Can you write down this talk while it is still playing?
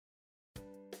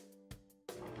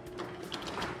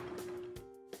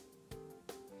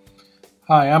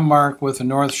Hi, I'm Mark with the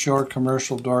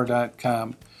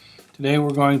NorthShoreCommercialDoor.com. Today we're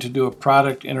going to do a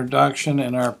product introduction,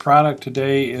 and our product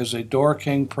today is a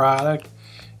DoorKing product.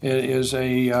 It is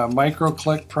a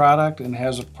MicroCLIK product and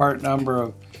has a part number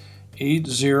of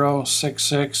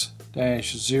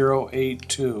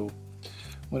 8066-082.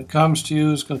 When it comes to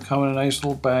you, it's going to come in a nice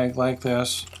little bag like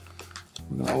this.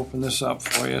 I'm going to open this up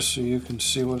for you so you can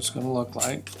see what it's going to look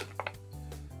like.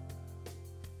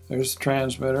 There's the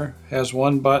transmitter. It has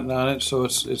one button on it, so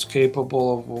it's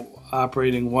capable of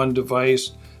operating one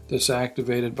device that's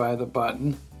activated by the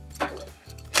button.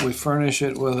 We furnish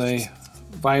it with a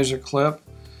visor clip,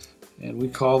 and we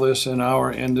call this in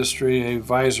our industry a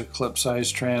visor clip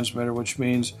size transmitter, which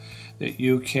means that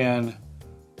you can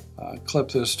clip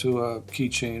this to a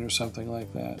keychain or something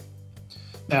like that.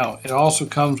 Now, it also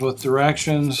comes with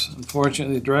directions.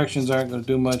 Unfortunately, the directions aren't going to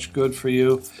do much good for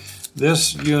you.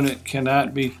 This unit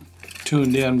cannot be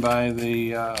tuned in by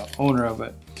the owner of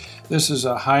it. This is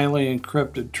a highly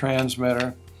encrypted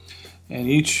transmitter, and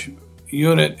each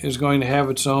unit is going to have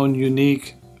its own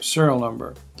unique serial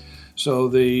number. So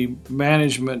the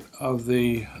management of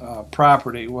the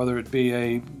property, whether it be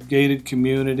a gated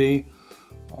community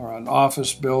or an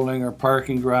office building or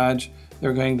parking garage,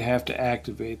 they're going to have to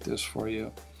activate this for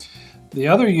you. The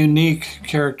other unique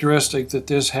characteristic that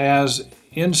this has,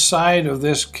 inside of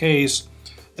this case,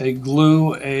 they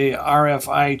glue a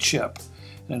RFI chip.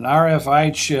 An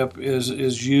RFI chip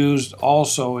is used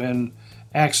also in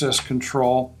access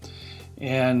control,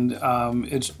 and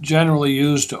it's generally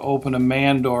used to open a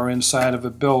man door inside of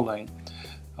a building.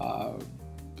 The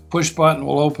push button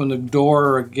will open the door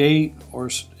or a gate or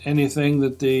anything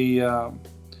that the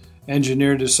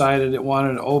engineer decided it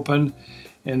wanted to open,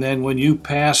 and then when you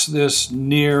pass this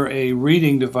near a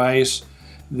reading device,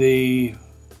 the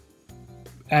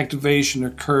activation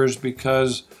occurs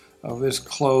because of this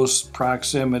close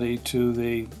proximity to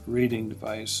the reading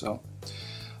device. So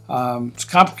it's a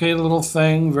complicated little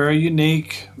thing, very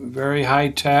unique, very high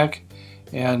tech,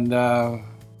 and does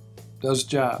the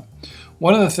job.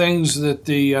 One of the things that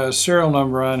the serial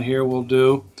number on here will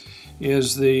do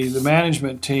is the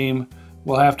management team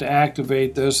will have to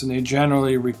activate this, and they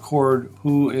generally record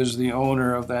who is the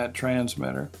owner of that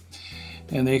transmitter.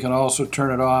 And they can also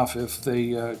turn it off if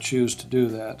they choose to do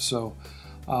that. So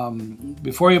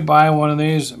before you buy one of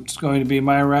these, it's going to be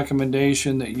my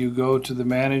recommendation that you go to the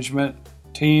management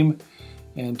team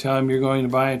and tell them you're going to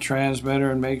buy a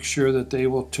transmitter, and make sure that they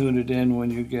will tune it in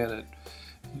when you get it.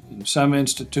 In some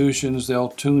institutions they'll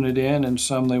tune it in, and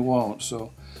some they won't.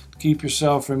 So to keep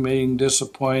yourself from being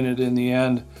disappointed in the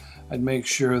end, I'd make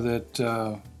sure that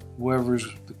whoever's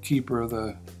the keeper of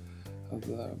the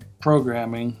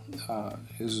programming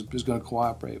is going to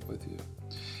cooperate with you.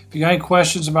 If you got any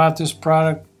questions about this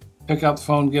product, pick up the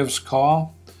phone, give us a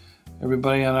call.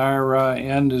 Everybody on our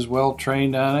end is well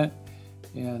trained on it,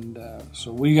 and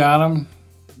so we got them.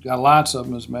 Got lots of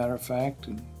them, as a matter of fact,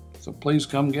 and so please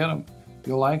come get them.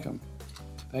 You'll like them.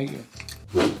 Thank you.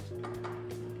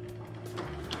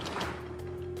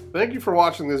 Thank you for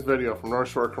watching this video from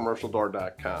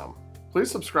NorthShoreCommercialDoor.com.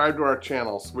 Please subscribe to our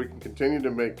channel so we can continue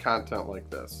to make content like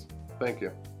this. Thank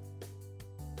you.